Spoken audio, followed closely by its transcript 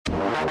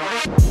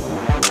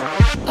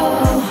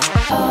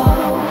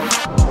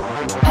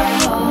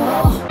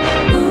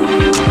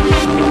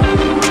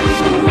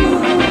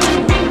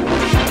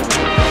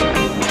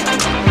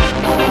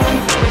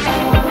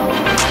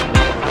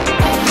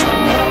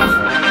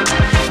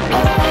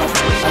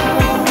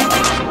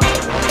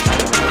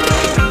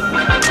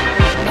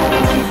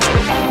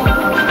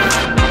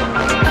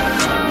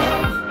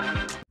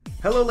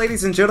Hello,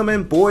 ladies and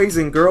gentlemen, boys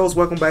and girls.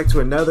 Welcome back to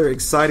another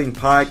exciting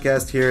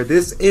podcast here.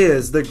 This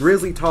is the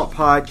Grizzly Talk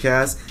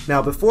Podcast.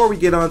 Now, before we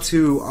get on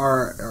to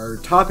our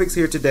topics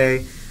here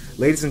today,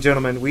 ladies and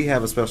gentlemen, we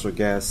have a special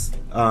guest.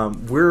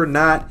 We're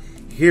not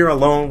here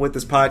alone with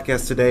this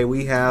podcast today.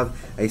 We have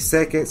a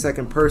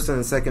second person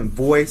and second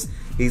voice.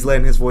 He's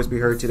letting his voice be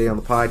heard today on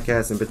the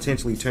podcast and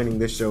potentially turning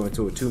this show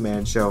into a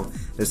two-man show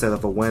instead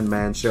of a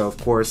one-man show. Of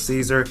course,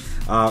 Caesar,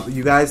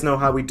 you guys know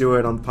how we do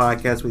it on the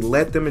podcast. We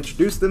let them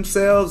introduce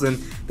themselves, and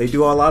they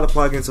do a lot of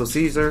plugins. So,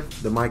 Caesar,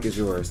 the mic is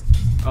yours.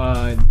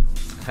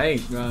 Hey,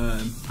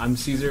 I'm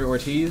Caesar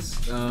Ortiz,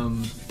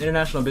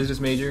 international business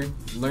major.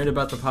 Learned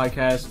about the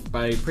podcast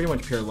by pretty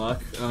much pure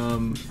luck,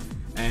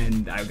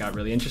 and I got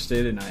really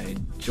interested, and I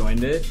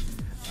joined it.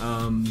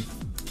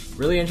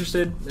 Really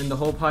interested in the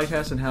whole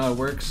podcast and how it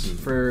works,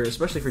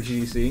 especially for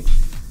GDC.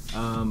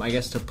 I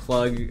guess to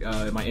plug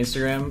my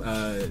Instagram,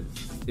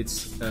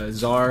 it's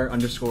czar_VII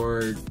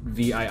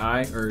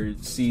or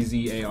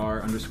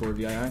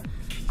CZAR_VII.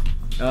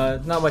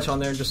 Not much on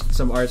there, just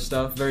some art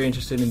stuff. Very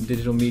interested in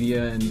digital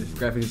media and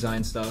graphic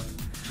design stuff.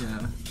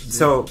 Yeah.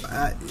 So,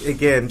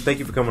 again, thank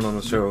you for coming on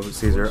the show,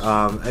 Caesar.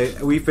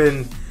 We've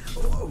been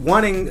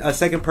wanting a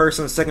second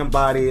person, a second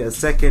body, a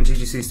second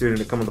GGC student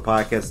to come on the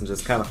podcast and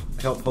just kind of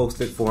help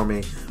host it for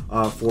me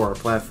for our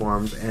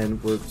platforms.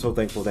 And we're so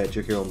thankful that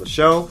you're here on the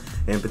show.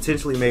 And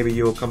potentially maybe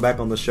you'll come back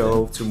on the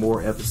show to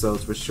more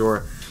episodes for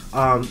sure.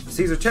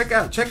 Caesar, check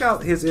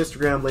out his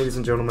Instagram, ladies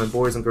and gentlemen,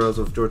 boys and girls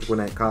of Georgia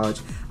Gwinnett College.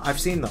 I've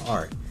seen the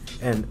art.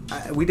 And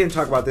we didn't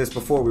talk about this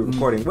before we were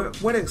recording.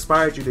 What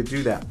inspired you to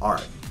do that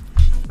art?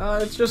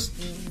 It's just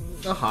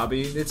a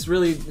hobby. It's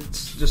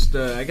just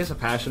I guess a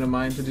passion of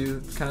mine to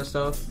do kind of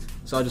stuff.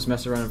 So I'll just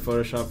mess around in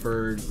Photoshop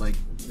for like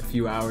a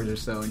few hours or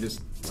so, and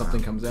just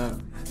something comes out.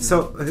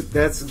 So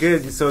that's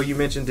good. So you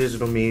mentioned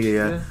digital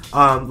media.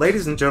 Yeah.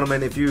 Ladies and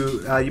gentlemen, if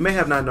you may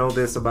have not known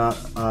this about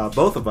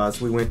both of us,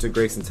 we went to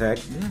Grayson Tech.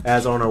 Yeah.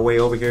 As on our way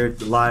over here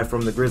live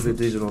from the Grizzly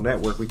Digital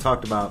Network, we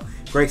talked about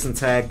Grayson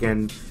Tech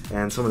and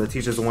some of the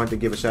teachers. I wanted to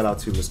give a shout out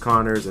to Ms.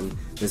 Connors and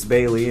Ms.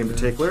 Bailey in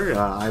particular.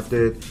 I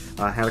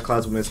had a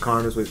class with Ms.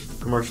 Connors with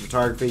commercial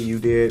photography. You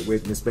did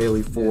with Ms.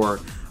 Bailey for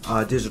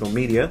digital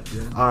media.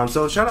 Yeah.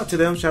 So shout out to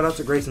them. Shout out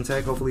to Grayson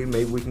Tech. Hopefully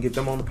maybe we can get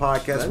them on the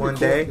podcast one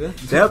day. Yeah.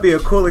 That would be a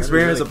cool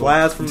experience, really a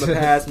blast from the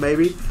past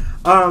maybe.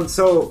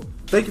 So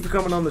thank you for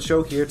coming on the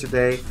show here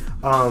today.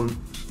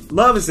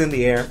 Love is in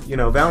the air. You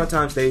know,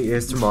 Valentine's Day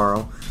is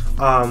tomorrow.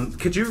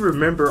 Could you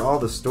remember all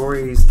the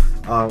stories,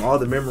 all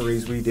the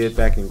memories we did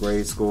back in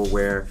grade school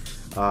where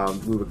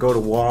we would go to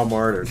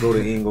Walmart or go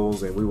to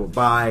Ingles and we would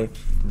buy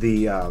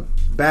the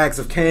bags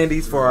of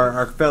candies for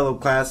our fellow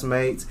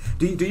classmates?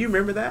 Do you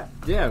remember that?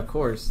 Yeah, of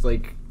course.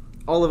 Like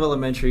all of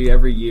elementary,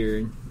 every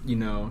year, you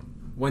know,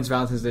 when's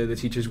Valentine's Day, the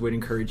teachers would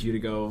encourage you to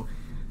go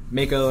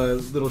make a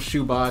little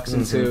shoebox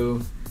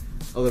into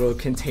a little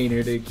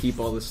container to keep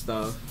all the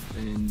stuff.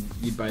 And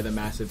you'd buy the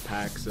massive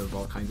packs of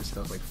all kinds of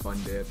stuff like Fun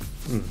Dip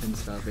and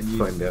stuff. And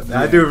Fun Dip.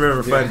 Yeah. I do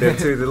remember Fun Dip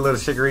too, the little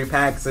sugary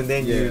packs, and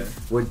then you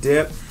would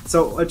dip.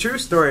 So a true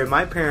story,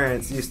 my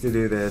parents used to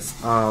do this,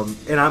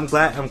 and I'm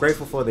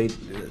grateful for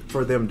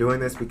them doing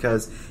this,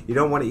 because you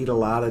don't want to eat a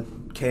lot of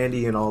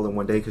candy and all in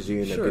one day because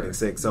you end up getting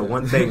sick. So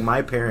one thing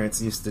my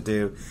parents used to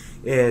do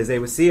is they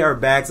would see our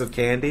bags of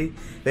candy,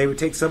 they would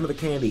take some of the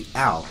candy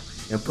out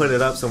and put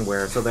it up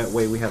somewhere, so that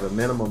way we have a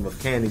minimum of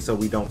candy so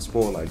we don't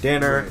spoil our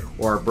dinner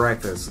or our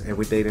breakfast, and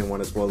they didn't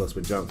want to spoil us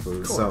with junk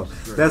food. So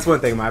that's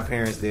one thing my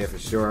parents did for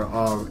sure.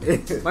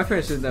 My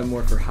parents did that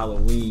more for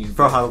Halloween.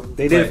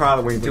 They did it for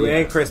Halloween too,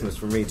 and Christmas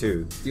for me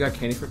too. You got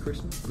candy for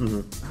Christmas?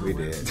 Mm-hmm. We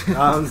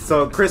did.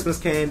 So Christmas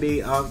candy,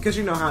 because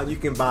you know how you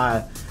can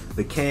buy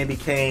the candy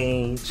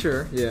cane,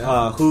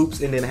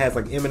 hoops, and then it has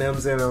like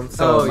M&Ms in them.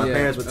 So my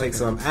parents would take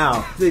some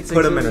out,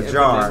 put them in a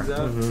jar,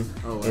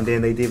 and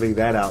then they divvy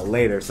that out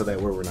later, so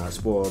that we're not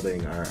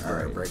spoiling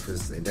our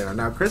breakfast and dinner.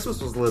 Now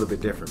Christmas was a little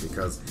bit different,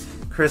 because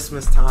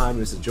Christmas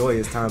time is a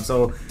joyous time.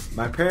 So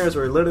my parents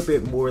were a little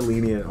bit more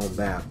lenient on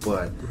that,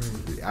 but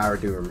I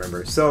do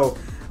remember. So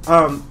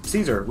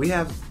Caesar, we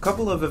have a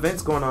couple of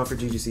events going on for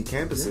GGC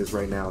campuses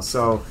right now.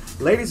 So,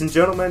 ladies and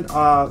gentlemen,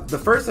 the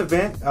first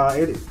event,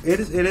 it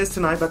is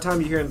tonight. By the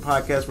time you hear in the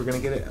podcast, we're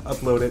going to get it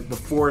uploaded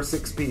before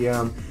 6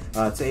 p.m.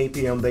 To 8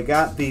 p.m. They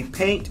got the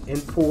Paint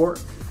and Pour,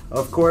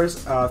 of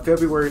course,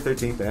 February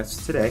 13th.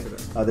 That's today.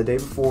 The day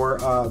before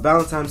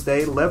Valentine's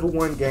Day, level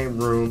 1 game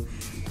room.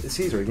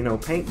 Caesar, you know,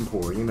 paint and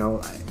pour. You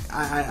know,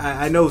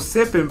 I know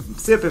sip and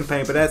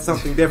paint, but that's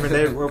something different.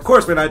 Of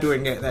course, we're not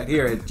doing that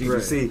here at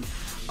GGC.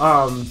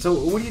 So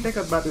what do you think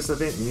about this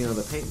event? You know,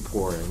 the paint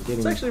pour and getting.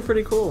 It's actually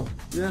pretty cool.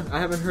 Yeah, I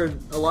haven't heard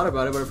a lot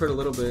about it, but I've heard a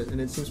little bit,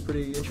 and it seems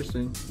pretty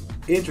interesting.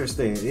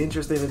 Interesting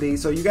indeed.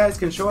 So you guys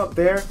can show up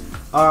there.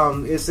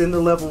 It's in the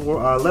level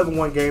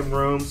 1 game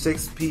room,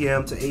 6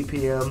 p.m. to 8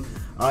 p.m.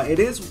 It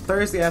is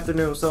Thursday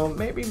afternoon, so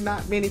maybe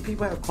not many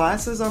people have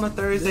classes on a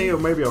Thursday or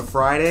maybe a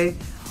Friday.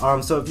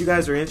 So if you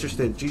guys are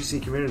interested,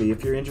 GC community,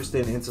 if you're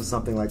interested into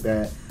something like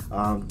that,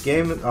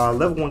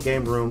 level 1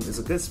 game room is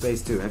a good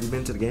space too. Have you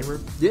been to the game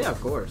room? Yeah, of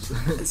course.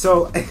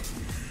 So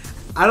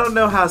I don't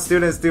know how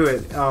students do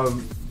it.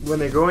 When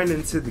they're going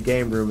into the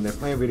game room and they're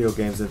playing video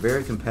games, they're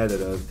very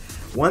competitive.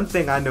 One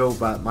thing I know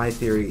about my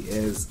theory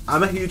is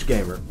I'm a huge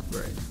gamer.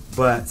 Right.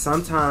 But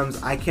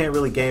sometimes I can't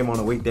really game on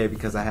a weekday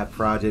because I have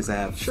projects, I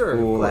have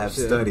school, I have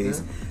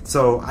studies. Yeah.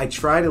 So I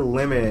try to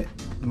limit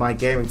my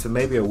gaming to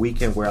maybe a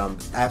weekend where I'm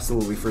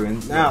absolutely free.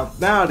 And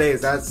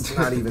nowadays, that's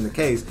not even the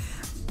case.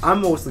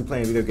 I'm mostly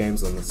playing video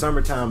games on the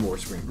summertime or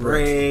spring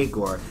break.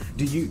 Or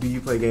do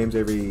you play games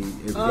every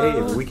day,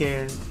 every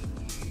weekend?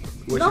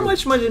 Not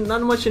much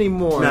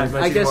anymore. Not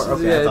much I guess anymore.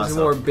 Okay, it's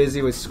more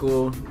busy with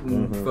school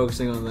and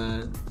focusing on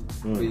that.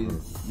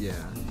 Yeah.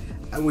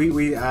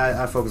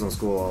 I focus on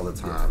school all the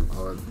time,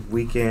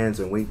 weekends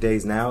and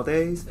weekdays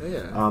nowadays.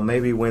 Yeah.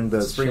 Maybe when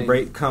the spring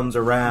break comes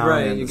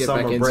around and the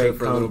summer break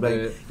comes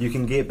back, you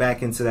can get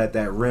back into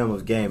that realm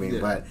of gaming.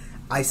 Yeah. But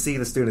I see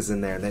the students in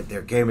there that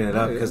they're gaming it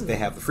up because they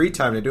have the free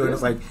time to do it. Yeah.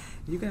 It's like,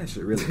 you guys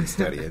should really be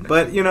studying.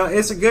 But, you know,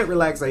 it's a good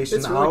relaxation.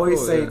 It's really I always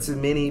cool, say to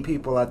many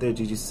people out there at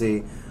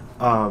GGC,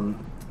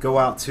 go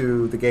out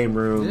to the game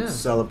room,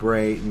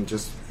 celebrate, and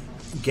just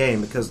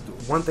game. Because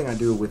one thing I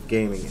do with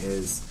gaming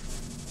is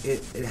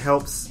it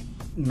helps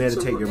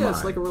meditate your mind.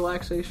 It's like a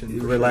relaxation.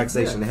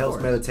 It helps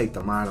meditate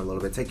the mind a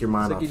little bit. Take your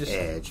mind off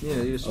edge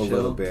you just a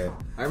little bit.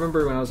 I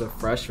remember when I was a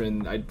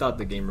freshman, I thought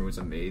the game room was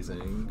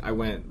amazing. I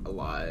went a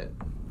lot.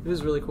 It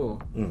was really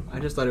cool. I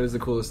just thought it was the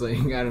coolest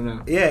thing. I don't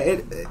know. Yeah,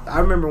 I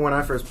remember when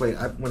I first played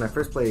a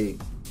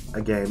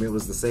game, it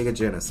was the Sega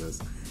Genesis.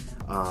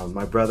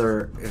 My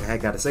brother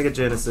had got a Sega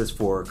Genesis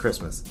for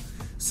Christmas.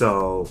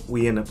 So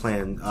we ended up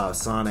playing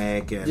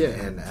Sonic and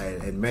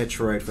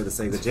Metroid for the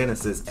Sega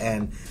Genesis,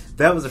 and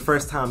that was the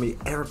first time we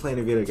ever played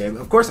a video game.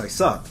 Of course, I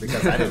sucked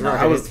because I didn't know.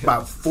 I was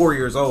about 4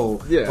 years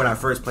old when I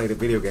first played a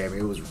video game.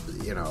 It was,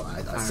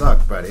 I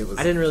sucked, but it was.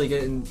 I didn't really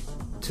get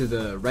into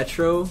the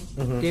retro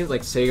games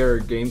like Sega or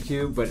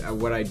GameCube, but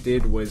what I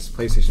did was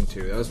PlayStation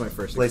 2. That was my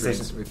first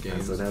experience with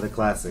games. That's another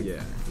classic.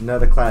 Yeah,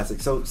 another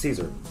classic. So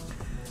Caesar,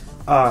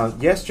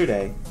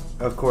 yesterday,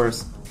 of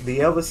course, the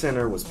Elvis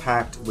Center was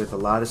packed with a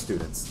lot of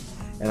students.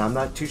 And I'm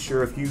not too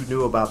sure if you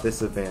knew about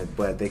this event,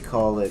 but they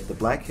call it the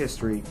Black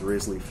History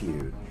Grizzly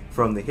Feud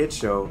from the hit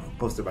show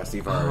hosted by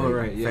Steve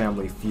Harvey,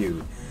 Family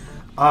Feud.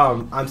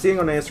 I'm seeing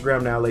on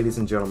Instagram now, ladies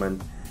and gentlemen,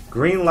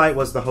 Greenlight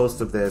was the host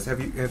of this. Have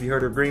you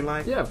heard of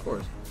Greenlight? Yeah, of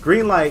course.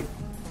 Greenlight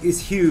is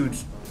huge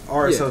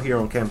RSO here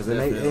on campus,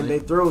 and they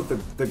throw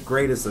the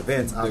greatest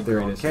events out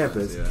there on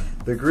campus.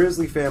 The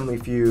Grizzly Family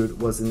Feud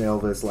was in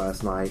Elvis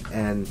last night,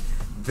 and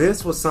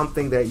this was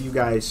something that you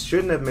guys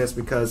shouldn't have missed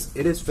because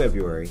it is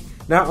February.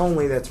 Not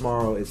only that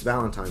tomorrow is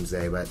Valentine's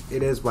Day, but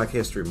it is Black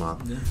History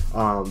Month.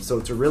 Yeah.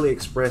 So to really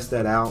express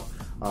that out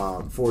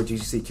for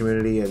GGC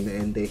community,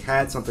 and they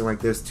had something like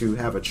this to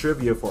have a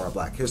trivia for our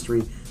Black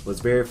History was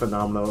very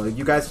phenomenal.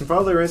 You guys can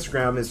follow their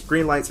Instagram. It's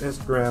Greenlight's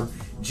Instagram,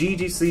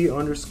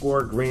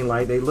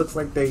 GGC_Greenlight. They looks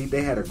like they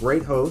had a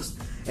great host,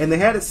 and they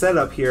had it set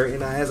up here.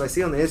 And as I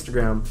see on the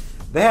Instagram,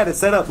 they had it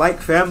set up like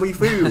Family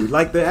Feud,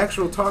 like the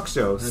actual talk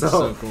show. That's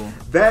so cool.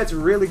 That's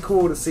really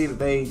cool to see that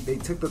they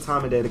took the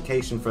time and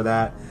dedication for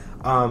that.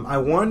 I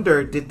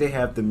wonder, did they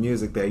have the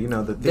music there? You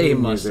know, the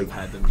theme music. They must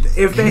have had the music.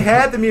 If they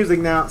had the music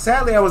now,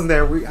 sadly I wasn't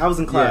there. I was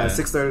in class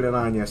 6:30 to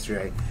 9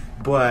 yesterday.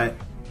 But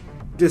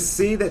to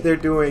see that they're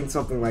doing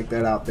something like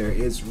that out there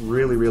is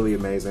really, really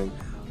amazing.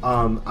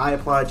 I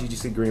applaud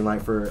GGC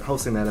Greenlight for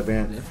hosting that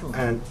event. Definitely.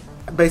 And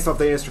based off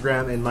their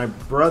Instagram, and my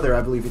brother,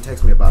 I believe he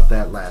texted me about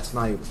that last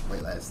night. It was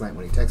late last night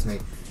when he texted me.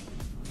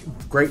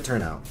 Great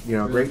turnout.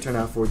 Great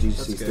turnout for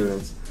GGC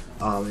students.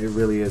 It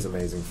really is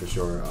amazing for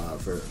sure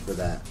for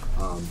that.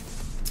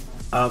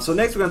 So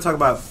next we're going to talk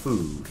about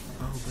food.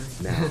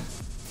 Now,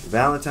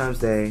 Valentine's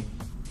Day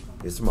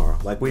is tomorrow,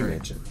 like we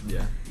mentioned.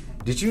 Yeah.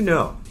 Did you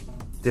know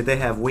that they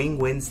have Wing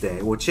Wednesday,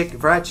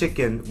 fried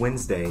chicken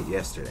Wednesday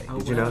yesterday?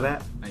 Did you know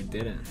that? I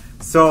didn't.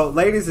 So,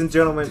 ladies and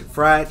gentlemen,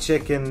 fried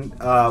chicken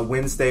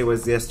Wednesday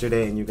was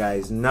yesterday, and you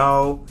guys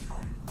know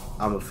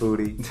I'm a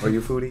foodie. Are you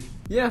a foodie?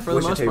 Yeah, for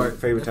the most part. What's your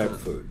favorite type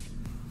of food?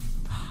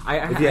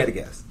 If you had to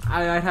guess.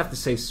 I'd have to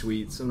say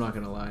sweets. I'm not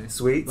going to lie.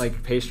 Sweets?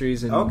 Like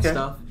pastries and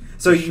stuff.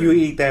 So you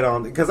eat that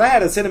on... Because I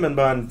had a cinnamon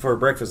bun for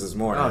breakfast this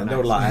morning.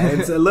 No lie.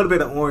 It's a little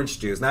bit of orange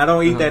juice. Now, I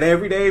don't eat that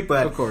every day,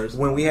 but of course.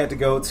 When we had to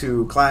go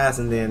to class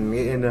and then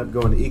we ended up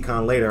going to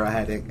econ later, I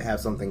had to have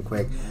something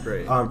quick.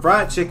 Great.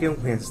 Fried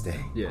chicken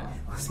Wednesday. Yeah.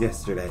 Was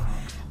yesterday.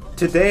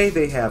 Today,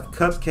 they have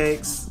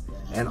cupcakes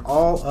and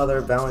all other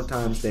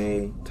Valentine's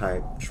Day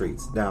type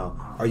treats.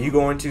 Now, are you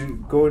going to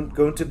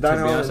the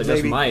dining hall? I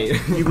just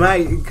might. You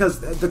might, because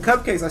the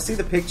cupcakes, I see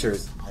the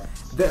pictures.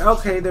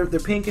 They're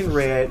pink and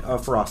red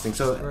frosting.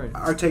 So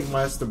our take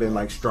must have been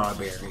like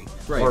strawberry,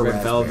 or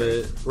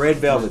red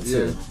velvet,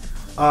 too.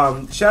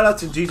 Shout out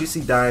to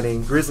GGC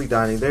Dining, Grizzly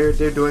Dining.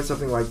 They're doing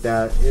something like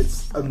that.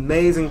 It's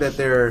amazing that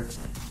they're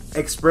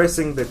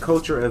expressing the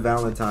culture of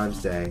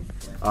Valentine's Day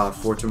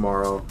for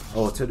tomorrow.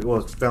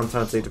 It's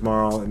Valentine's Day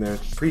tomorrow, and they're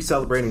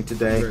pre-celebrating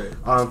today.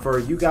 For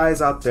you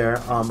guys out there,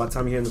 by the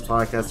time you're hearing the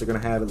podcast, they're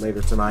going to have it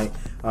later tonight.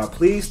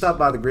 Please stop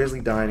by the Grizzly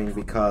Dining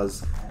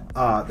because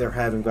they're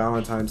having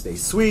Valentine's Day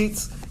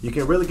sweets. You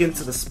can really get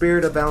into the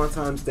spirit of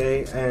Valentine's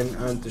Day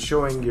and to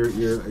showing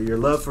your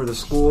love for the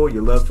school,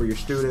 your love for your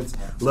students,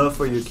 love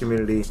for your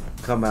community.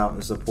 Come out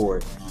and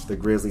support the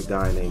Grizzly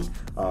Dining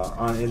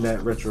in that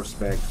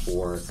retrospect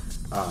for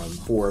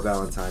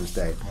Valentine's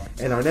Day.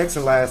 And our next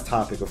and last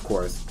topic, of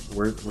course,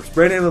 we're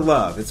spreading the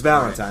love. It's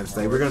Valentine's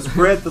Day. We're going to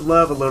spread the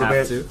love a little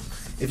bit.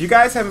 If you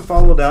guys haven't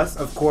followed us,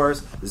 of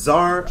course,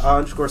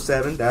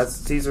 Czar_7, that's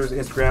Caesar's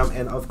Instagram,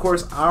 and of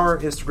course our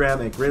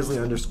Instagram at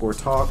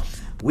Grizzly_Talk.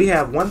 We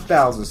have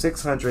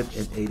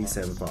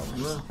 1,687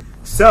 followers. Wow.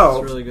 So,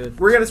 that's really good.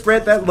 We're going to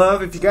spread that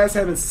love. If you guys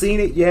haven't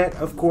seen it yet,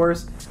 of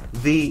course,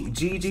 the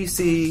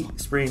GGC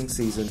spring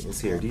season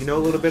is here. Do you know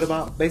a little bit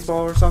about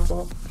baseball or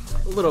softball?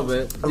 A little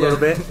bit. A little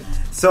bit.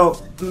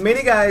 So,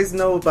 many guys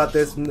know about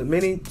this.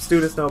 Many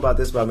students know about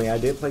this about me. I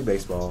did play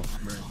baseball.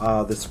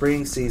 The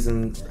spring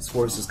season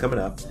sports is coming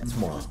up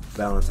tomorrow,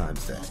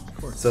 Valentine's Day.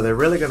 So, they're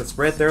really going to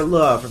spread their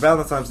love for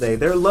Valentine's Day,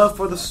 their love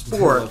for the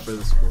sport,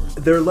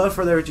 their love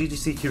for their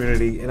GGC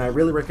community. And I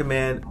really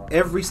recommend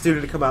every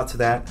student to come out to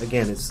that.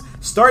 Again, it's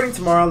starting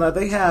tomorrow. Now,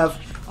 they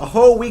have a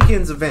whole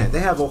weekend's event. They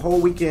have a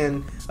whole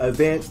weekend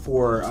event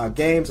for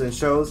games and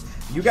shows.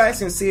 You guys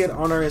can see it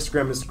on our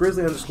Instagram. It's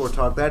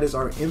Grizzly_Talk. That is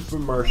our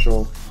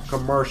infomercial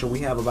commercial. We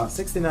have about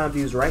 69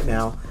 views right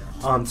now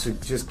to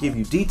just give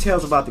you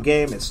details about the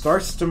game. It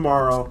starts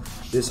tomorrow.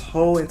 This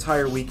whole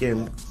entire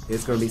weekend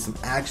is going to be some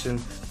action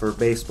for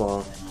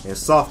baseball and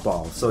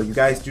softball. So you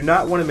guys do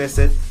not want to miss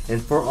it. And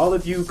for all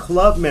of you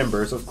club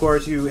members, of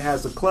course, you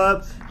has the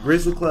club,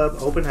 Grizzly Club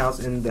open house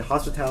in the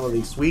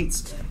hospitality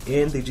suites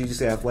in the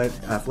GGC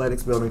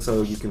Athletics building,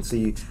 so you can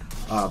see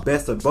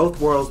best of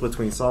both worlds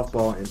between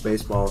softball and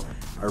baseball.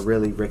 I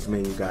really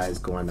recommend you guys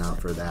going out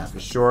for that for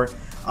sure.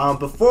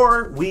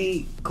 Before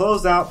we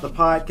close out the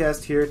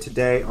podcast here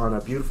today on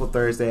a beautiful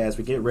Thursday as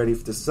we get ready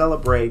to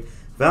celebrate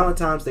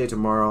Valentine's Day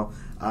tomorrow,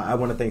 I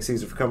want to thank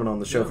Caesar for coming on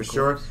the show for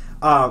sure.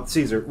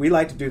 Caesar, we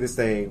like to do this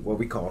thing, what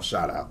we call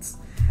shout-outs.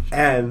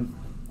 And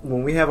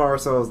when we have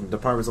ourselves and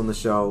departments on the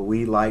show,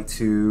 we like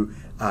to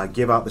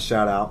give out the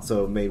shout out.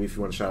 So maybe if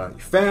you want to shout out your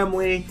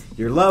family,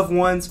 your loved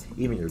ones,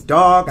 even your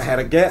dog. I had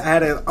an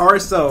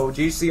RSO,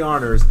 GC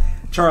Honors,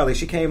 Charlie.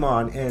 She came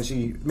on and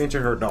she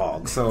mentioned her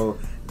dog. So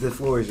the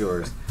floor is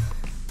yours.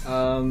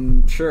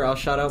 Sure, I'll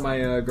shout out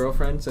my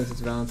girlfriend since it's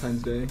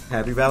Valentine's Day.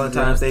 Happy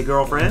Valentine's Day,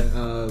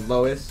 girlfriend.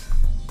 Lois.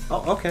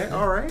 Oh, okay.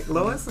 All right.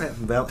 Lois,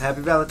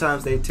 happy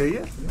Valentine's Day to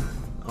you.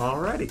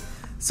 Alrighty.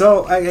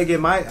 So,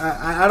 again,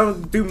 I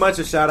don't do much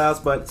of shout-outs,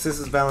 but since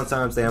it's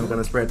Valentine's Day, I'm going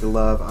to spread the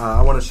love.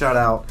 I want to shout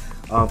out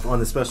on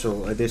the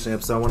special edition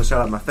episode. I want to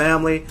shout out my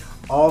family,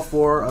 all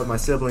 4 of my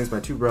siblings, my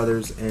 2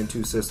 brothers and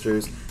 2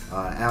 sisters,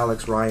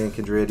 Alex, Ryan,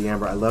 Kendria,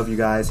 D'Amber. I love you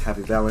guys.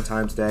 Happy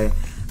Valentine's Day.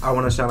 I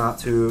want to shout out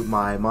to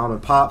my mom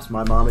and pops,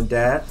 my mom and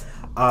dad.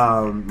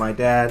 My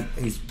dad,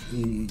 he's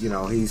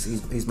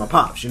my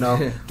pops, you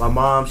know. My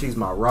mom, she's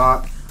my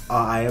rock.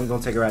 I am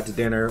going to take her out to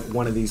dinner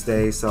one of these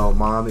days. So,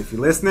 Mom, if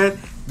you're listening,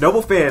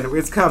 Noble Fan,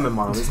 it's coming,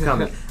 Mom. It's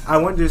coming. I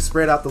wanted to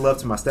spread out the love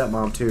to my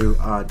stepmom, too,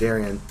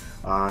 Darian.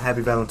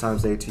 Happy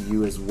Valentine's Day to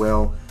you as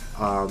well.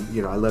 I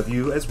love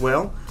you as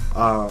well.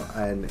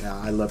 And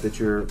I love that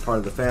you're part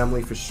of the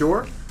family for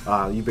sure.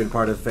 You've been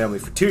part of the family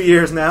for 2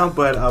 years now,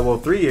 but,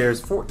 3 years.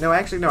 4, no,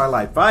 actually, no, I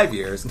lied. 5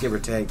 years, give or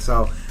take.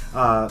 So,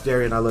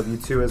 Darian, I love you,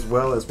 too, as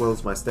well as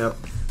my step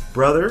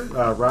brother,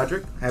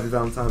 Roderick. Happy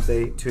Valentine's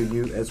Day to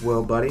you as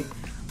well, buddy.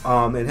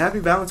 And happy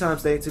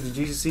Valentine's Day to the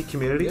GGC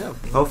community. Yeah.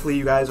 Hopefully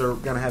you guys are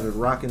going to have a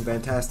rocking,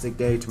 fantastic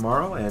day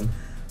tomorrow. And,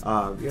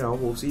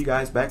 we'll see you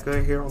guys back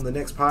here on the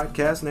next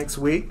podcast next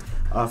week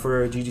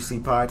for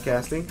GGC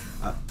podcasting.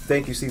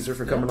 Thank you, Caesar,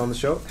 for coming on the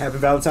show. Happy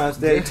Valentine's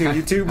Day to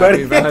you too,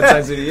 buddy. Happy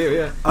Valentine's Day to you,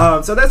 yeah.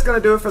 So that's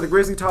going to do it for the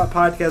Grizzly Talk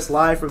Podcast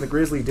live from the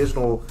Grizzly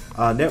Digital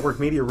Network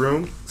Media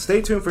Room.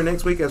 Stay tuned for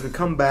next week as we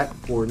come back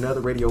for another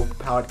radio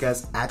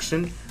podcast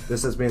action.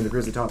 This has been the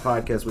Grizzly Talk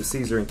Podcast with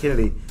Caesar and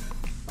Kennedy.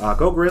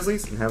 Go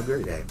Grizzlies and have a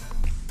great day.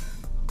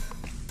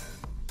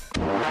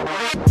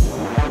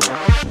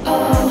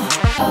 Oh,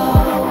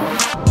 oh,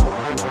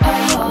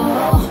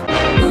 oh.